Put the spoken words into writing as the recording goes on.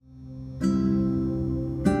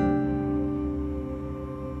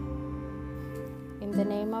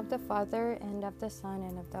name of the Father, and of the Son,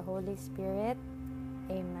 and of the Holy Spirit.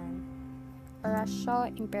 Amen.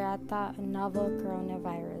 Oratio Imperata, a novel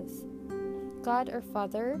coronavirus. God our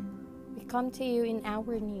Father, we come to you in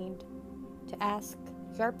our need to ask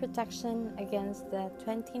your protection against the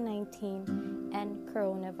 2019 and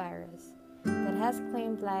coronavirus that has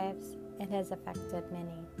claimed lives and has affected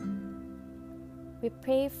many. We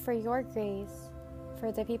pray for your grace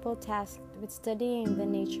for the people tasked with studying the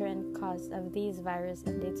nature and cause of this virus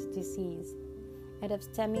and its disease, and of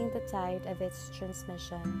stemming the tide of its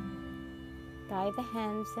transmission. Guide the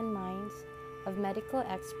hands and minds of medical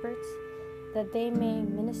experts that they may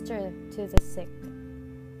minister to the sick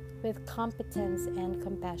with competence and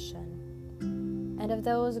compassion, and of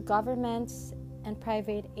those governments and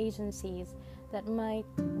private agencies that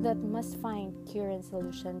must find cure and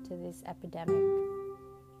solution to this epidemic.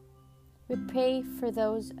 We pray for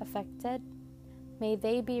those affected. May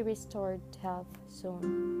they be restored to health soon.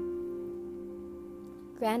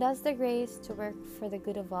 Grant us the grace to work for the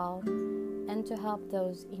good of all and to help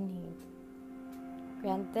those in need.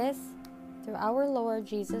 Grant this through our Lord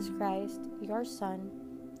Jesus Christ, your Son,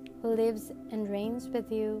 who lives and reigns with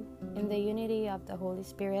you in the unity of the Holy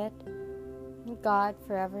Spirit, and God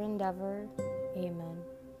forever and ever. Amen.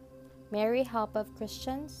 Mary, help of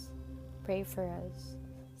Christians, pray for us.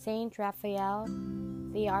 Saint Raphael,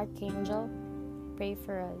 the Archangel, pray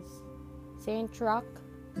for us. Saint Roch,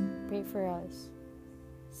 pray for us.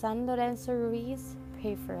 San Lorenzo Ruiz,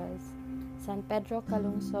 pray for us. San Pedro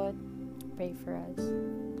Calungsod, pray for us.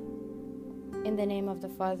 In the name of the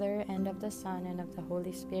Father, and of the Son, and of the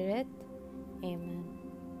Holy Spirit. Amen.